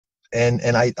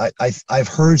I've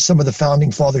heard some of the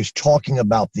founding fathers talking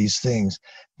about these things,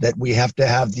 that we have to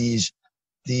have these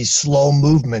slow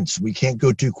movements. We can't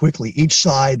go too quickly. Each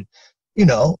side,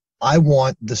 I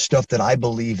want the stuff that I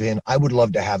believe in. I would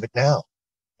love to have it now.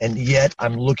 And yet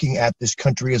I'm looking at this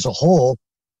country as a whole.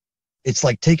 It's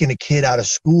like taking a kid out of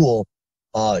school.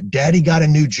 Daddy got a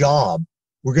new job.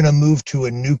 We're going to move to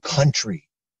a new country.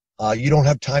 You don't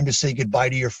have time to say goodbye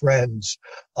to your friends.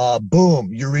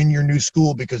 Boom, you're in your new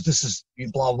school because this is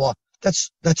blah, blah.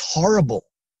 That's horrible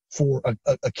for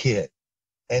a kid.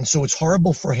 And so it's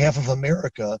horrible for half of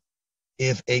America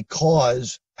if a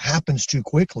cause happens too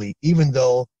quickly, even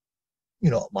though,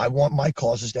 I want my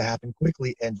causes to happen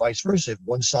quickly, and vice versa. If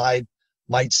one side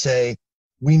might say,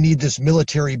 we need this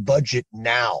military budget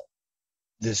now,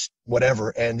 this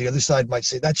whatever, and the other side might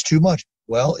say, that's too much.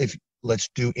 Well, let's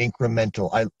do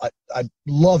incremental. I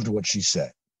loved what she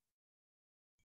said.